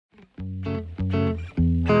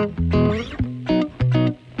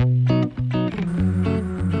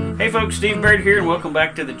folks, Steve Bird here, and welcome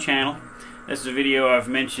back to the channel. This is a video I've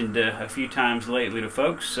mentioned a few times lately to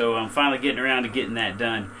folks, so I'm finally getting around to getting that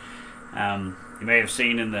done. You may have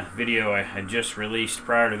seen in the video I had just released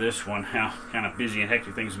prior to this one how kind of busy and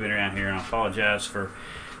hectic things have been around here, and I apologize for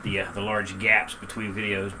the large gaps between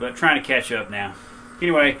videos, but trying to catch up now.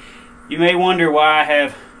 Anyway, you may wonder why I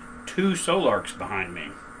have two Sol-Arks behind me.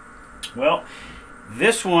 Well,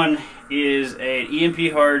 this one is an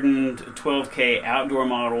EMP hardened 12K outdoor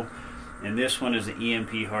model, and this one is an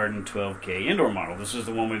EMP hardened 12K indoor model. This is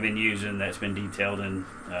the one we've been using that's been detailed in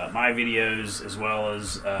my videos, as well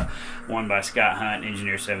as one by Scott Hunt,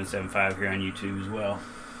 Engineer 775 here on YouTube as well.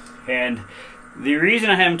 And the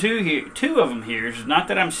reason I have two of them here is not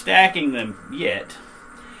that I'm stacking them yet,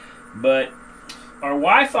 but our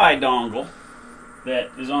Wi-Fi dongle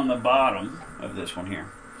that is on the bottom of this one here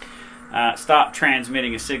stopped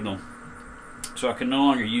transmitting a signal, so I can no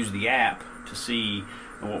longer use the app to see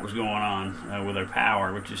what was going on with our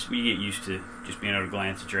power, which is, you get used to just being able to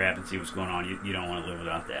glance at your app and see what's going on. You don't want to live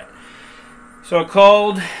without that. So I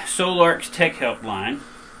called Sol-Ark's tech helpline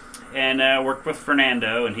and worked with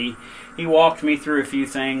Fernando, and he walked me through a few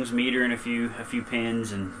things, metering a few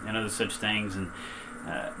pins and other such things, and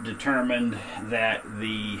determined that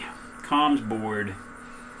the comms board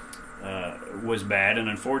was bad, and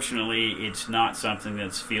unfortunately it's not something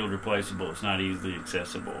that's field replaceable. It's not easily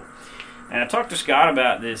accessible. And I talked to Scott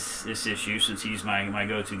about this issue, since he's my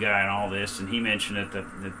go-to guy in all this, and he mentioned that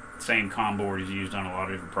the same comm board is used on a lot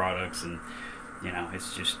of different products, and you know,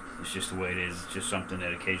 it's just the way it is. It's just something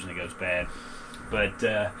that occasionally goes bad.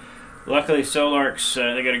 But luckily Sol-Ark's,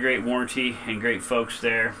 they got a great warranty and great folks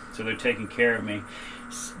there, so they're taking care of me.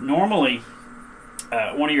 Normally,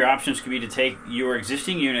 one of your options could be to take your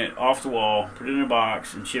existing unit off the wall, put it in a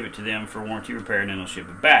box, and ship it to them for warranty repair, and then they'll ship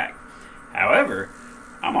it back. However,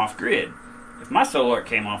 I'm off grid. If my Sol-Ark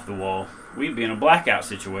came off the wall, we'd be in a blackout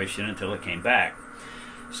situation until it came back.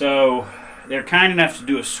 So they're kind enough to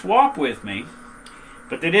do a swap with me,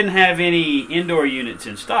 but they didn't have any indoor units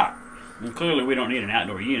in stock. And clearly we don't need an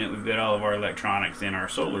outdoor unit. We've got all of our electronics in our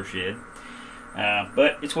solar shed.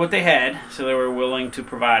 But it's what they had, so they were willing to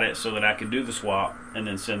provide it so that I could do the swap and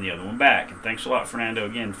then send the other one back. And thanks a lot, Fernando,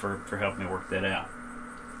 again for helping me work that out.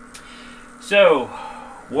 So,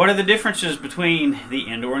 what are the differences between the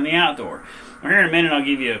indoor and the outdoor? Well, here in a minute I'll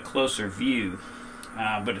give you a closer view.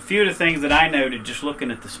 But a few of the things that I noted just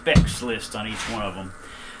looking at the specs list on each one of them,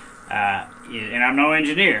 and I'm no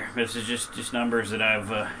engineer, this is just numbers that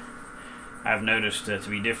I've noticed to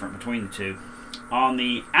be different between the two. On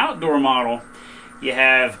the outdoor model, you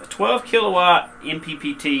have a 12 kilowatt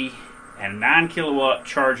MPPT and a 9 kilowatt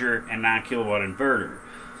charger and 9 kilowatt inverter.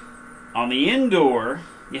 On the indoor,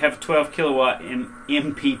 you have a 12 kilowatt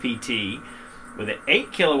MPPT with an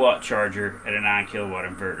 8 kilowatt charger and a 9 kilowatt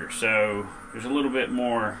inverter. So there's a little bit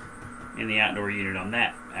more in the outdoor unit on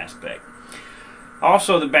that aspect.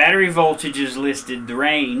 Also, the battery voltage is listed, the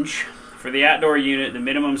range. For the outdoor unit, the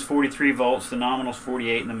minimum is 43 volts, the nominal is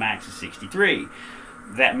 48, and the max is 63.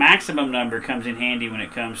 That maximum number comes in handy when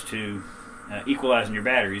it comes to equalizing your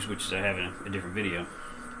batteries, which is I have in a different video.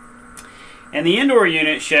 And the indoor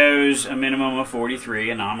unit shows a minimum of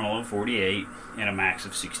 43, a nominal of 48, and a max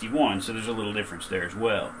of 61. So there's a little difference there as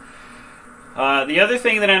well. The other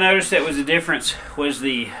thing that I noticed that was a difference was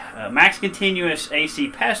the max continuous AC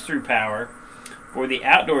pass-through power for the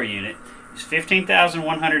outdoor unit is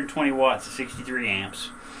 15,120 watts at 63 amps,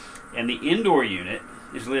 and the indoor unit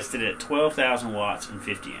is listed at 12,000 watts and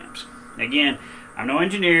 50 amps. Again, I'm no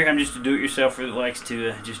engineer, I'm just a do-it-yourselfer that likes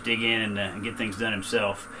to just dig in and get things done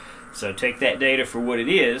himself. So take that data for what it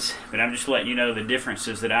is, but I'm just letting you know the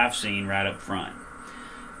differences that I've seen right up front.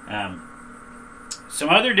 Some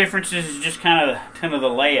other differences is just kind of the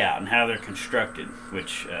layout and how they're constructed,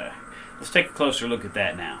 which let's take a closer look at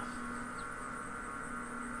that now.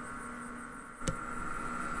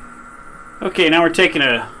 Okay, now we're taking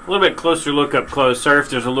a little bit closer look up close. Sorry if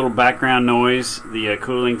there's a little background noise. The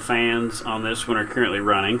cooling fans on this one are currently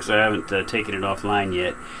running because I haven't taken it offline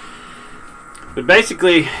yet. But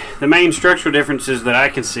basically, the main structural differences that I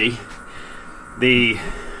can see, the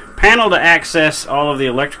panel to access all of the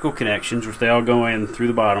electrical connections, which they all go in through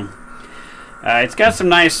the bottom. It's got some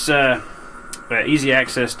nice easy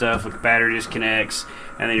access stuff like battery disconnects,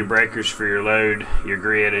 and then your breakers for your load, your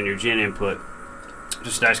grid, and your gen input.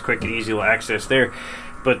 Just nice, quick, and easy access there.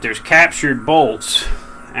 But there's captured bolts,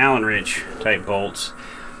 Allen wrench type bolts,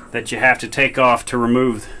 that you have to take off to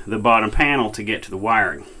remove the bottom panel to get to the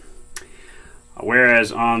wiring.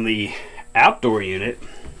 Whereas on the outdoor unit,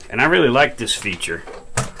 and I really like this feature,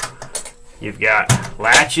 you've got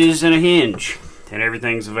latches and a hinge, and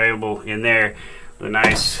everything's available in there. with a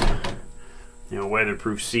nice,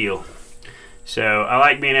 weatherproof seal. So I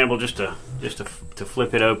like being able just to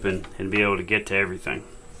flip it open and be able to get to everything.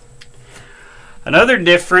 Another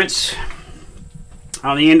difference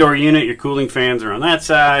on the indoor unit, your cooling fans are on that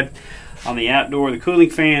side. On the outdoor, the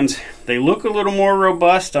cooling fans, they look a little more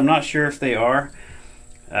robust. I'm not sure if they are.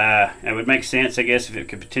 It would make sense, I guess, if it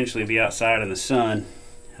could potentially be outside in the sun.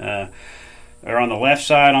 Or on the left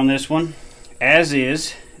side on this one, as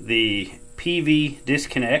is the PV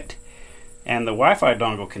disconnect and the Wi-Fi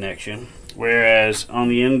dongle connection, whereas on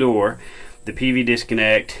the indoor, the PV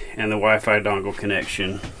disconnect and the Wi-Fi dongle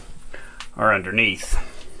connection are underneath.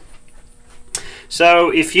 So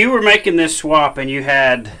if you were making this swap and you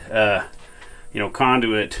had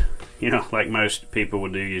conduit, like most people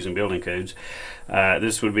would do using building codes,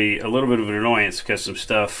 this would be a little bit of an annoyance because some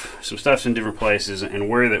stuff's in different places, and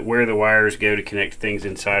where the wires go to connect things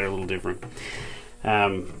inside are a little different.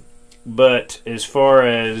 But as far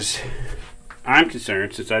as I'm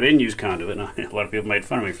concerned, since I didn't use conduit, and a lot of people made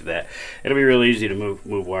fun of me for that, it'll be real easy to move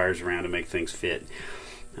wires around to make things fit,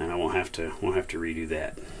 and I won't have to redo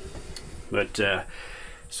that. But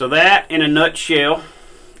so that, in a nutshell,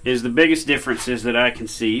 is the biggest differences that I can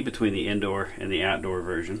see between the indoor and the outdoor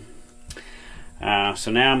version. So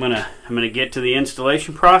now I'm gonna get to the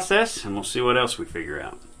installation process, and we'll see what else we figure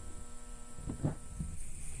out.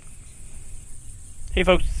 Hey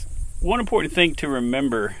folks, one important thing to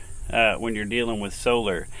remember when you're dealing with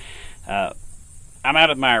solar. I'm out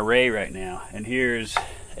of my array right now, and here's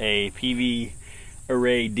a PV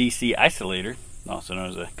array DC isolator, also known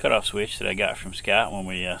as a cutoff switch, that I got from Scott when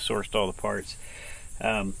we sourced all the parts.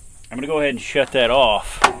 I'm going to go ahead and shut that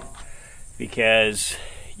off because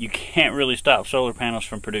you can't really stop solar panels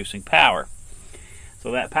from producing power.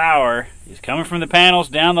 So that power is coming from the panels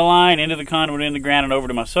down the line into the conduit in the ground and over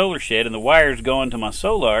to my solar shed, and the wires going to my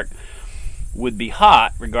Sol-Ark would be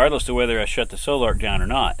hot regardless of whether I shut the Sol-Ark down or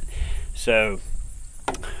not. So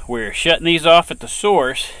we're shutting these off at the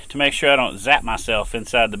source to make sure I don't zap myself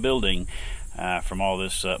inside the building from all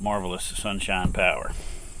this marvelous sunshine power.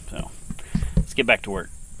 So let's get back to work.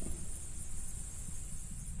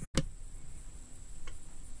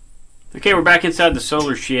 Okay, we're back inside the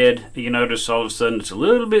solar shed. You notice all of a sudden it's a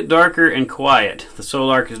little bit darker and quiet. The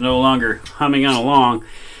Sol-Ark is no longer humming on along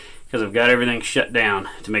because I've got everything shut down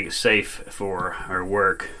to make it safe for our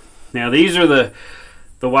work. Now these are the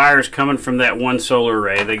wires coming from that one solar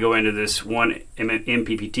array. They go into this one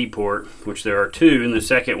MPPT port, which there are two, and the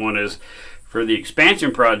second one is for the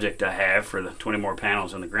expansion project I have for the 20 more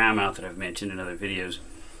panels on the ground mount that I've mentioned in other videos.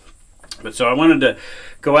 But so I wanted to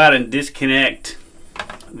go out and disconnect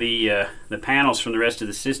the panels from the rest of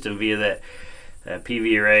the system via that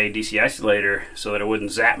PV array DC isolator so that I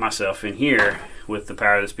wouldn't zap myself in here with the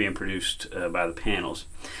power that's being produced by the panels.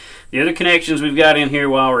 The other connections we've got in here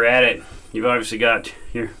while we're at it, you've obviously got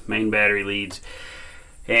your main battery leads,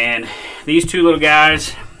 and these two little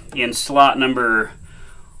guys in slot number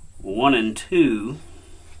 1 and 2,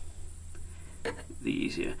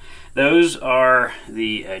 those are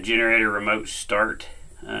the generator remote start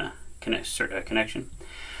connection.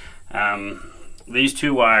 These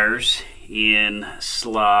two wires in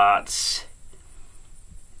slots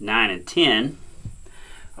 9 and 10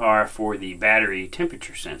 are for the battery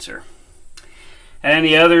temperature sensor. And then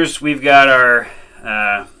the others, we've got our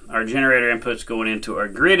generator inputs going into our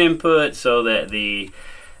grid input so that the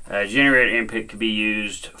generator input could be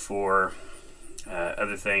used for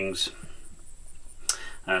other things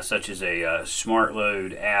such as a smart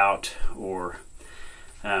load out or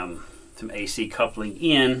some AC coupling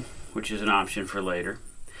in, which is an option for later.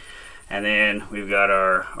 And then we've got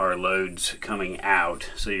our loads coming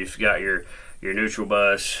out. So you've got your neutral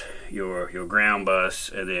bus, your ground bus,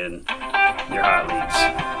 and then your hot leads.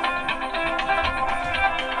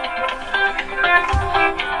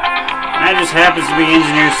 That just happens to be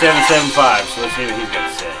engineer 775, so let's see what he's got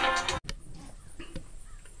to say.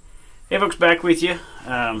 Hey folks, back with you.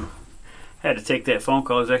 Had to take that phone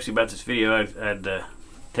call. It was actually about this video. I'd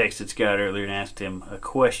texted Scott earlier and asked him a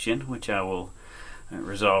question, which I will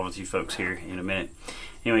resolve with you folks here in a minute.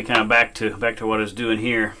 Anyway, kind of back to what I was doing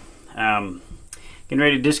here. Getting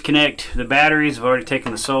ready to disconnect the batteries. I've already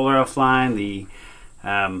taken the solar offline, the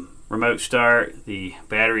remote start, the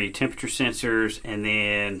battery temperature sensors, and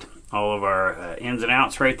then all of our ins and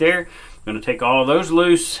outs right there. I'm going to take all of those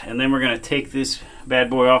loose, and then we're going to take this bad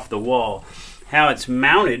boy off the wall. How it's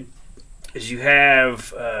mounted is you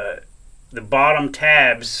have the bottom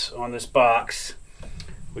tabs on this box,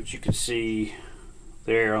 which you can see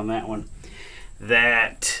there on that one,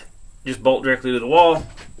 that just bolt directly to the wall.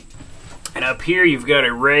 And up here you've got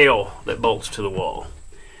a rail that bolts to the wall.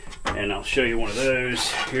 and I'll show you one of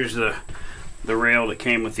those. Here's the rail that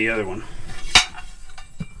came with the other one.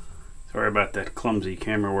 Sorry about that clumsy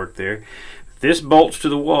camera work there. This bolts to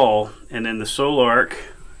the wall, and then the Sol-Ark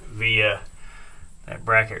via that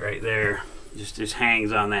bracket right there just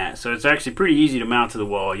hangs on that. So it's actually pretty easy to mount to the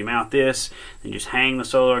wall. You mount this, and just hang the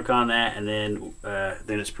Sol-Ark on that, and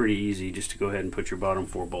then it's pretty easy just to go ahead and put your bottom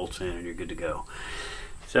 4 bolts in, and you're good to go.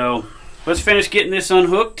 So let's finish getting this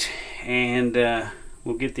unhooked, and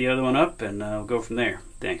we'll get the other one up, and we'll go from there.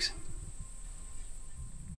 Thanks.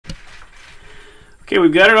 Okay,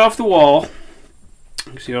 we've got it off the wall.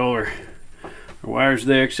 You can see all our wires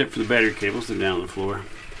there, except for the battery cables. They're down on the floor.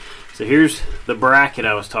 So here's the bracket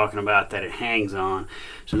I was talking about that it hangs on.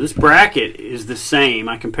 So this bracket is the same.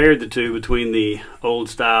 I compared the two between the old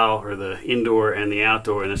style, or the indoor, and the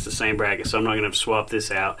outdoor, and it's the same bracket. So I'm not going to swap this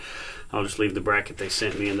out. I'll just leave the bracket they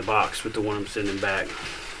sent me in the box with the one I'm sending back.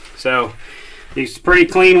 So it's a pretty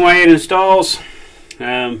clean way it installs.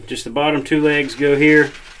 Just the bottom 2 legs go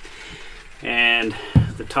here, and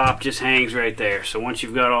the top just hangs right there. So once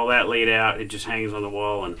you've got all that laid out, it just hangs on the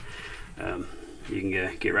wall, and you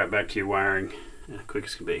can get right back to your wiring quick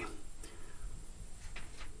as can be.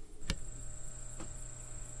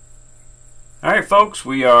 Alright folks,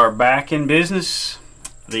 we are back in business.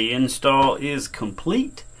 The install is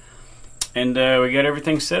complete, and we got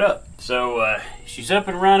everything set up. So she's up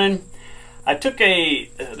and running.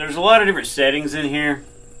 There's a lot of different settings in here.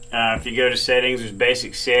 If you go to settings, there's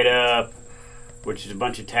basic setup, which is a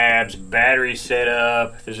bunch of tabs. Battery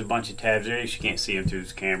setup, there's a bunch of tabs there. You can't see them through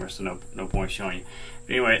this camera, so no point showing you.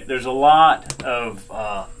 But anyway, there's a lot of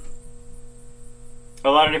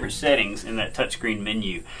different settings in that touchscreen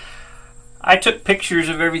menu. I took pictures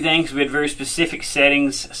of everything because we had very specific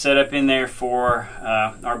settings set up in there for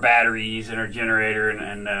our batteries and our generator,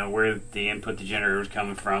 and where the input the generator was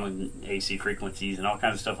coming from, and AC frequencies and all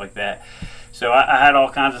kinds of stuff like that. So I had all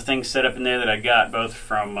kinds of things set up in there that I got both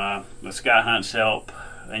from the Scott Hunt's help,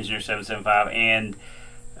 Engineer 775, and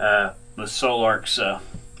the Sol-Ark's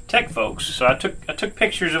tech folks. So I took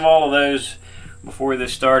pictures of all of those before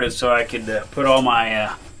this started, so I could put all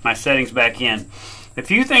my my settings back in. A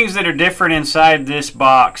few things that are different inside this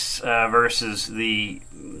box versus the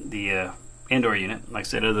indoor unit, like I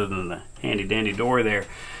said, other than the handy dandy door there.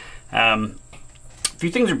 A few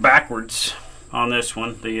things are backwards on this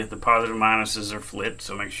one. The positive minuses are flipped,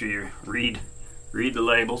 so make sure you read the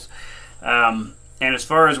labels. And as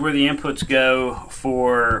far as where the inputs go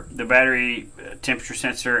for the battery temperature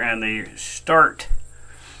sensor and the start,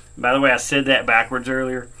 by the way, I said that backwards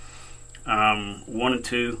earlier. 1 and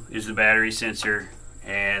 2 is the battery sensor,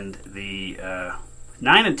 and the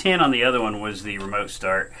 9 and 10 on the other one was the remote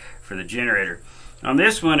start for the generator. On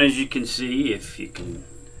this one, as you can see, if you can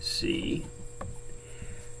see,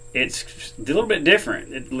 it's a little bit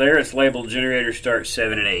different. There it's labeled generator start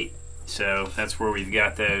 7 and 8. So that's where we've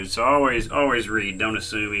got those. So always read. Don't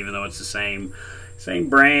assume, even though it's the same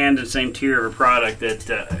brand and same tier of a product,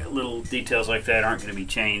 that little details like that aren't going to be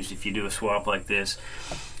changed if you do a swap like this.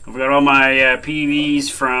 I've got all my PVs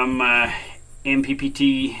from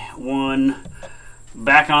MPPT1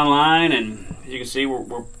 back online, and as you can see,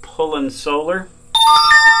 we're pulling solar.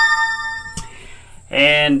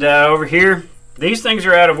 And over here, these things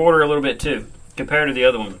are out of order a little bit too, compared to the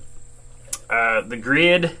other one. The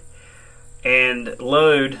grid and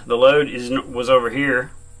load, the load was over here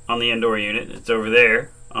on the indoor unit. It's over there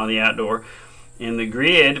on the outdoor. And the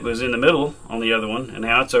grid was in the middle on the other one, and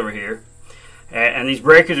now it's over here. And these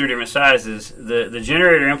breakers are different sizes. The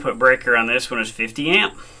generator input breaker on this one is 50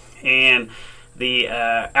 amp, and the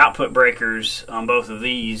output breakers on both of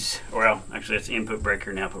these, well, actually that's input breaker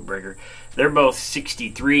and output breaker, they're both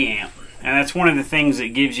 63 amp. And that's one of the things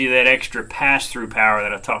that gives you that extra pass-through power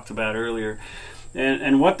that I talked about earlier.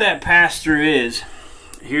 And what that pass-through is,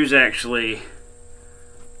 here's actually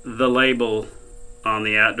the label on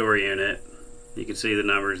the outdoor unit. You can see the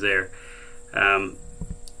numbers there.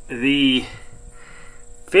 The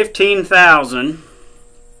 15,000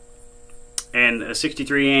 and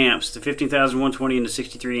 63 amps, the 15,120 and the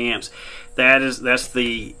 63 amps, that's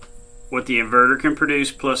what the inverter can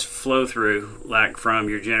produce plus flow through, like from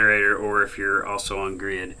your generator, or if you're also on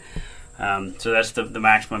grid. So that's the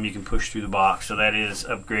maximum you can push through the box. So that is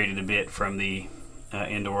upgraded a bit from the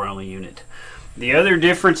indoor only unit. The other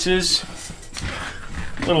differences,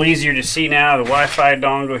 a little easier to see now. The Wi-Fi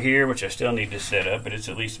dongle here, which I still need to set up, but it's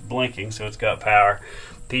at least blinking, so it's got power.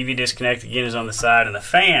 PV disconnect again is on the side, and the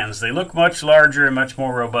fans, they look much larger and much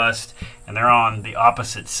more robust, and they're on the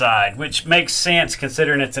opposite side, which makes sense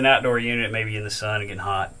considering it's an outdoor unit, maybe in the sun and getting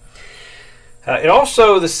hot. It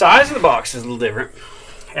also, the size of the box is a little different.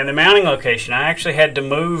 And the mounting location, I actually had to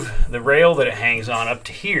move the rail that it hangs on up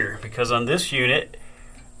to here, because on this unit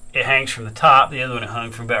it hangs from the top, the other one it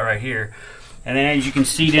hung from about right here. And then as you can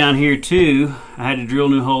see down here too, I had to drill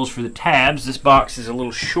new holes for the tabs. This box is a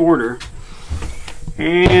little shorter,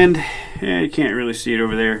 and you can't really see it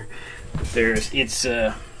over there.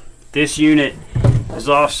 This unit is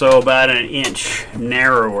also about an inch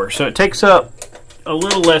narrower, so it takes up a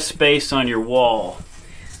little less space on your wall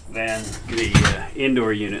than the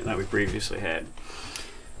indoor unit that we previously had.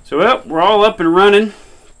 So, well, we're all up and running.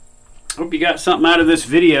 Hope you got something out of this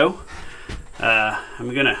video.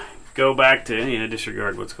 I'm gonna go back to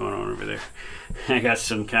disregard what's going on over there. I got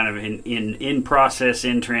some kind of in process,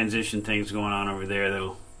 in transition things going on over there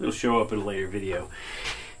that'll show up in a later video.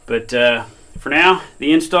 But for now,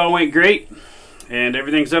 the install went great, and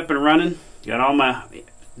everything's up and running. Got all my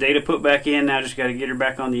data put back in. Now just got to get her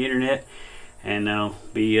back on the internet, and I'll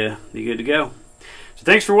be good to go. So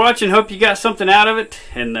thanks for watching. Hope you got something out of it,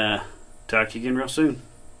 and talk to you again real soon.